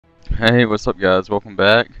Hey, what's up guys? Welcome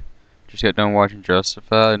back. Just got done watching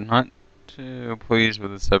Justified. Not too pleased with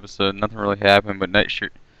this episode. Nothing really happened, but next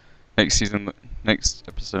season, next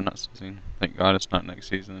episode, not season. Thank God it's not next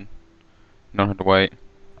season. You don't have to wait.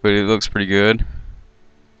 But it looks pretty good.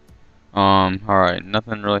 Alright,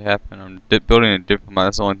 nothing really happened. I'm building a diplomat.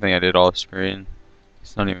 That's the only thing I did off screen.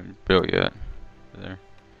 It's not even built yet. There.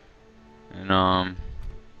 And,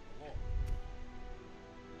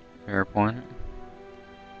 airplane.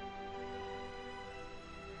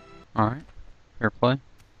 Alright. Airplay.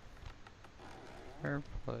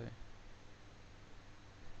 Airplay.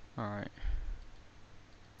 Alright.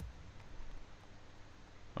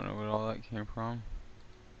 Don't know where all that came from.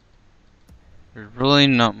 There's really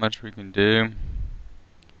not much we can do.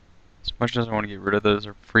 As much as I want to get rid of those,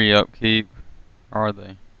 are free upkeep. Are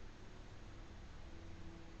they?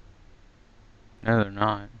 No, they're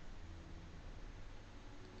not.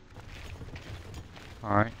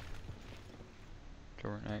 Alright.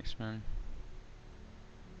 Dwarven X-Men.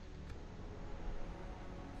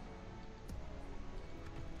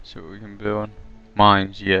 See what we can build.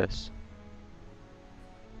 Mines, yes.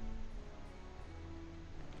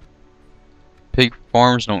 Pig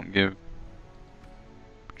farms don't give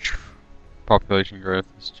population growth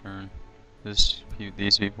this turn.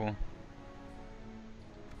 These people.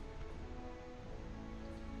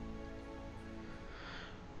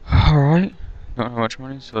 Alright. Don't have much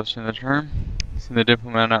money, so let's send the turn. Send the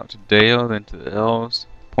diplomat out to Dale, then to the elves.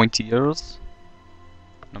 Pointy elves.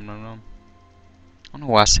 Nom nom nom. I don't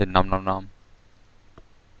know why I said nom nom nom.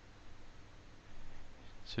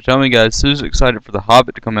 So tell me guys, who's excited for The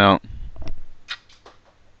Hobbit to come out?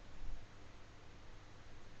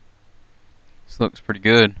 This looks pretty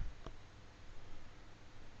good.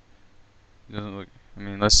 Doesn't look, I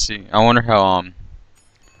mean, let's see. I wonder how,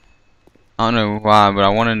 I don't know why, but I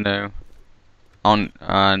want to know.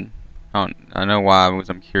 I know why, because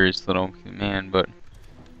I'm curious little man, but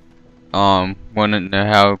want to know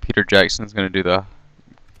how Peter Jackson's gonna do the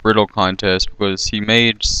riddle contest, because he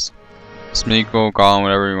made Smeagol, Gollum,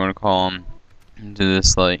 whatever you want to call him, into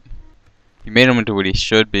this, like, he made him into what he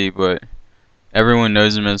should be, but everyone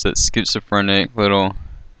knows him as that schizophrenic little,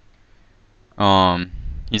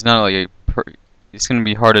 he's not like it's gonna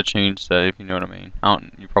be hard to change that, if you know what I mean.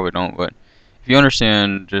 You probably don't, but if you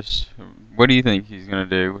understand, just, what do you think he's gonna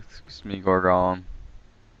do with Smeagol or Gollum?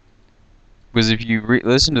 Because if you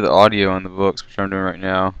listen to the audio in the books, which I'm doing right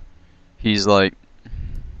now, he's like,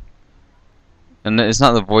 and it's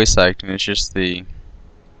not the voice acting, it's just the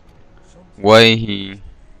way he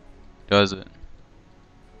does it.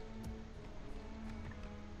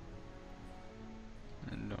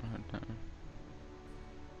 I don't have time.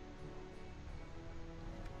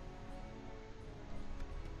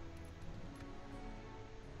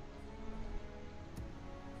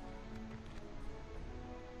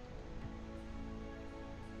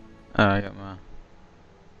 I got my,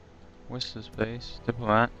 what's this base?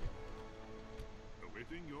 Diplomat.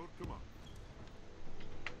 Awaiting your command.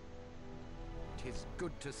 'Tis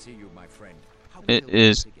good to see you, my friend. How It will we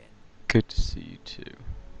is meet again? good to see you too.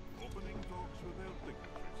 Opening talks with their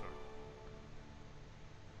dignitary, sir.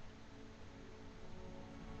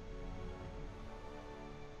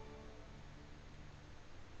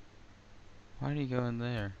 Why do you go in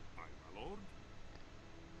there? Aye, my lord.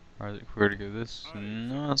 Or is it clear to go this? Aye.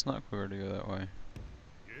 No, it's not clear to go that way.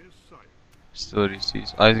 Yes, sire. Facility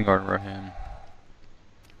sees Isengard and Rohan.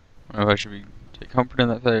 I don't know if I should take comfort in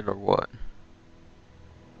that fate or what.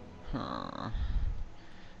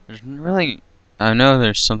 There's really, I know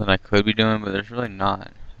there's something I could be doing, but there's really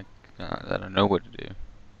not. That I know what to do.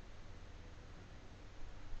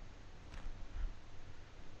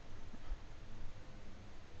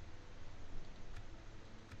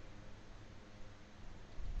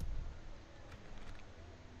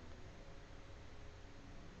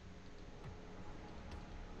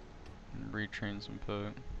 Retrain some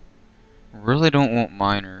folk. Really don't want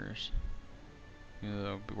miners. You know,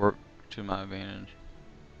 they'll work to my advantage.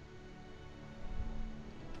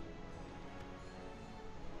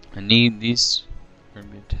 I need these are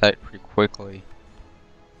gonna be attacked pretty quickly.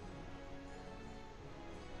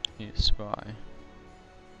 Need a spy.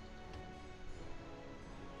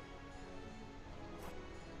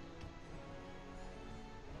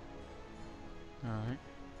 Alright.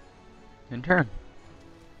 In turn.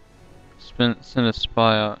 Send a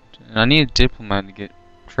spy out. And I need a diplomat to get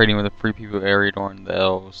trading with the free people of Eredorn and the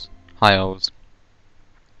elves. High elves.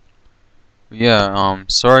 But yeah,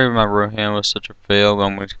 sorry my Rohan was such a fail, but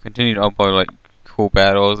I'm going to continue to upload like cool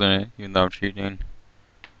battles in it, even though I'm cheating.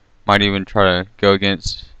 Might even try to go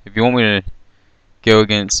against, if you want me to go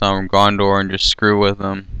against Gondor and just screw with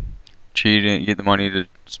them, cheat and get the money to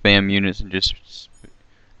spam units and just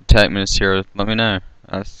attack Ministerial, let me know.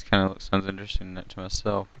 That's kind of sounds interesting to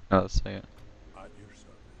myself. Now let's say it. At your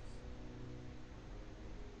service.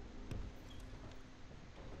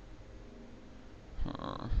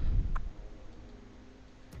 Uh,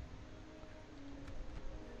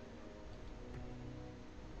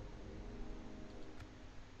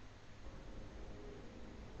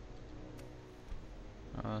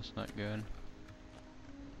 oh, that's not good.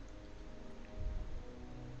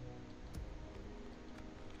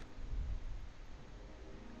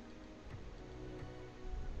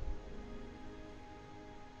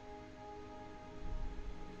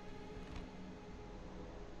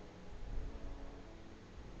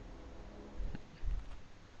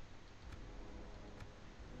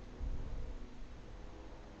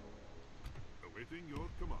 Awaiting your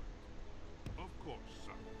command. Of course,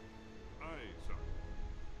 sir. Aye, sir.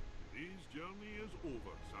 This journey is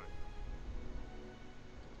over, sire.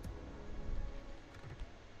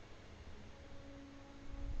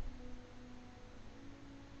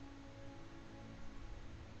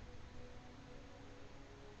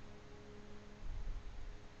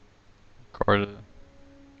 Guard the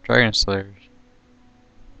Dragon Slayers.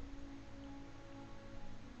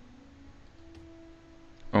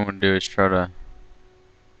 What I'm gonna do is try to.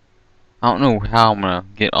 I don't know how I'm gonna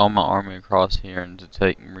get all my army across here and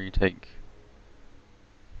to retake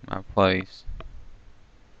my place.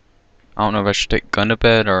 I don't know if I should take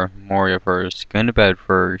Gundabad or Moria first. Gundabad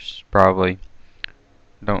first, probably.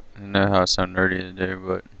 Don't know how it sounds nerdy to do,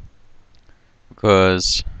 but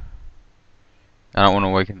because I don't want to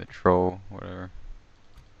awaken the troll, whatever.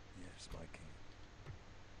 Yes, my king.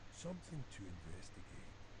 Something to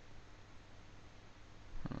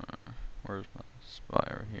investigate. Where's my spy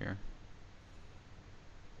over here?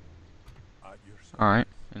 At your service. Alright,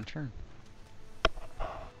 in turn.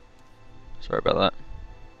 Sorry about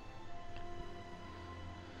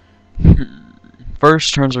that.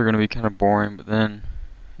 First turns are going to be kind of boring, but then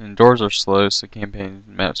and doors are slow, so the campaign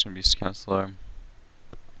map's going to be kind of slow.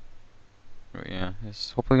 But yeah,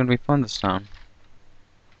 it's hopefully going to be fun this time.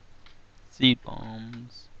 Seed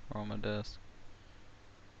bombs are on my desk.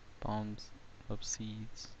 Bombs of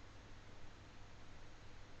seeds.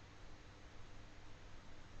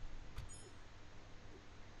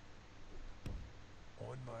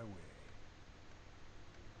 On my way.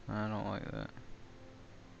 I don't like that.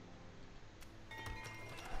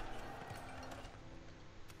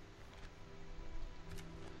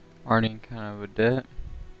 Already in kind of a debt.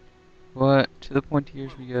 What? To the pointy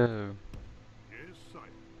ears we go. Yes, sire.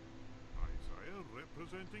 Aye, sire,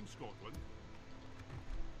 representing Scotland.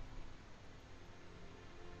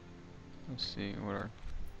 Let's see what our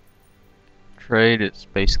trade is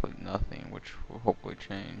basically nothing, which will hopefully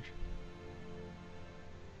change.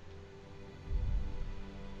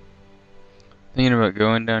 Thinking about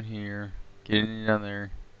going down here, getting down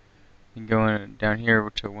there, and going down here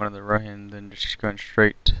to one of the Rohan, then just going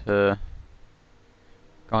straight to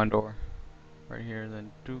Gondor. Right here,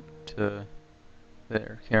 then doop to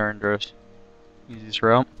there, Carindros. Easiest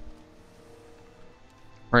route.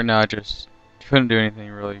 Right now I just couldn't do anything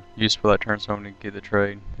really useful that turn, so I'm going to get the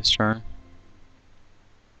trade this turn.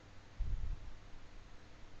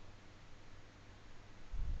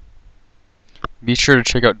 Be sure to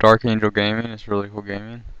check out Dark Angel Gaming, it's really cool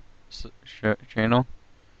gaming channel.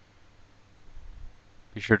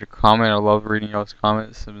 Be sure to comment, I love reading y'all's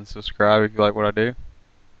comments, and subscribe if you like what I do.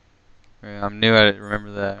 Yeah, I'm new at it,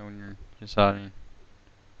 remember that when you're deciding.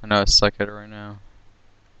 I know I suck at it right now.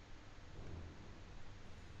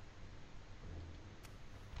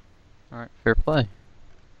 Alright, fair play.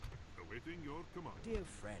 Awaiting your command. Dear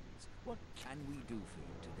friends, what can we do for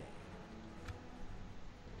you today?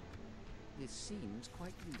 This seems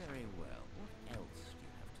quite very well. What else do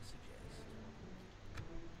you have to suggest?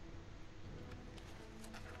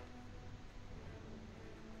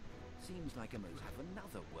 Seems like I might have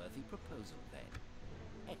another worthy proposal then.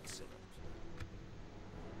 Excellent.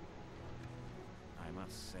 I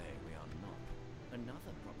must say we are not.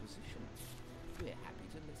 Another proposition. We're happy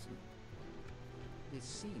to listen. This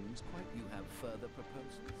seems quite... You have further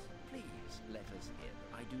proposals? Please, let us hear them.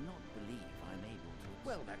 I do not believe I'm able to...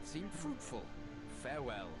 Well, that seemed fruitful.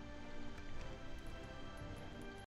 Farewell.